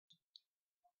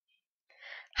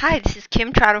Hi, this is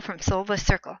Kim Trottle from Bliss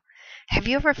Circle. Have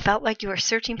you ever felt like you are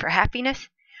searching for happiness?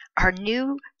 Our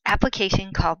new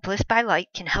application called Bliss by Light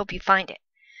can help you find it.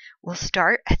 We'll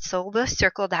start at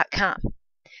soulblisscircle.com.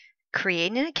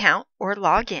 Create an account or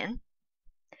log in.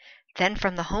 Then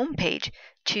from the home page,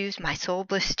 choose My Soul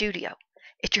Bliss Studio.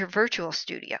 It's your virtual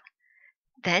studio.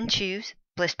 Then choose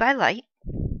Bliss by Light.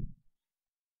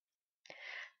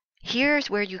 Here's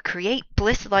where you create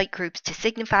Bliss Light groups to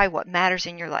signify what matters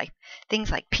in your life. Things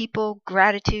like people,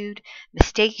 gratitude,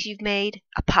 mistakes you've made,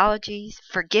 apologies,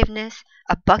 forgiveness,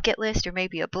 a bucket list or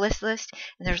maybe a bliss list,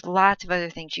 and there's lots of other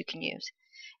things you can use.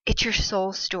 It's your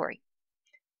soul story.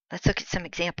 Let's look at some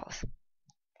examples.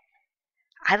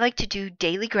 I like to do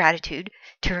daily gratitude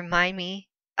to remind me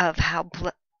of how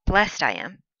blessed I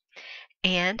am.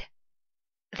 And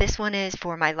this one is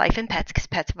for my life and pets, because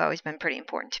pets have always been pretty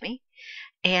important to me.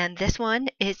 And this one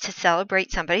is to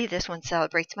celebrate somebody. This one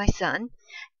celebrates my son.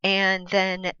 And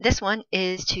then this one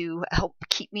is to help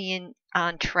keep me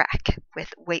on track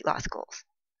with weight loss goals.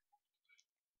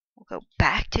 We'll go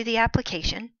back to the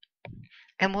application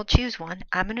and we'll choose one.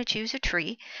 I'm going to choose a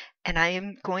tree and I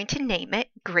am going to name it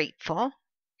Grateful.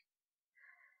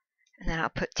 And then I'll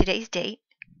put today's date.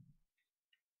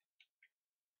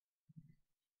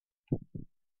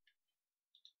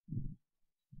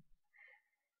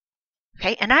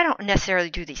 Okay, and I don't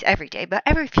necessarily do these every day, but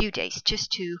every few days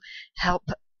just to help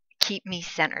keep me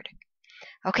centered.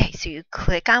 Okay, so you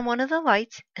click on one of the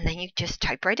lights and then you just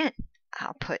type right in.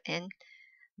 I'll put in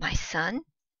my son,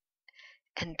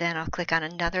 and then I'll click on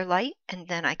another light, and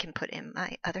then I can put in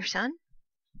my other son.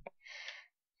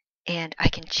 And I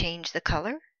can change the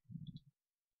color.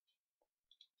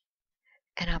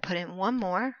 And I'll put in one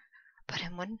more. Put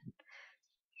in one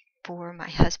for my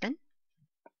husband.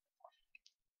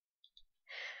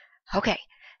 Okay,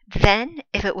 then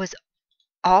if it was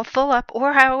all full up,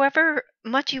 or however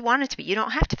much you want it to be, you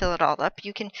don't have to fill it all up.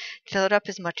 You can fill it up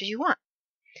as much as you want.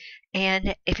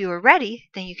 And if you are ready,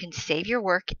 then you can save your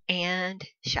work and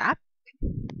shop.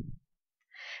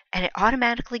 And it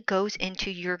automatically goes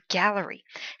into your gallery.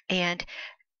 And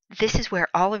this is where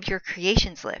all of your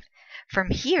creations live.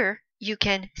 From here, you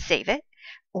can save it,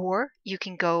 or you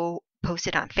can go post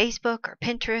it on Facebook or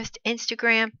Pinterest,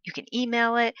 Instagram. You can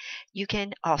email it. You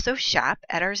can also shop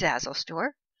at our Zazzle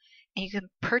store. And you can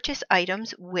purchase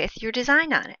items with your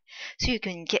design on it. So you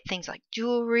can get things like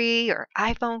jewelry or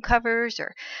iPhone covers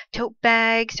or tote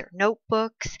bags or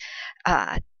notebooks,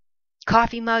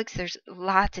 coffee mugs. There's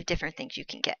lots of different things you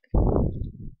can get.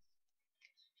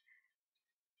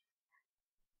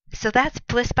 So that's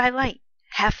Bliss by Light.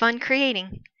 Have fun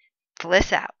creating.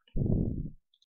 Bliss out.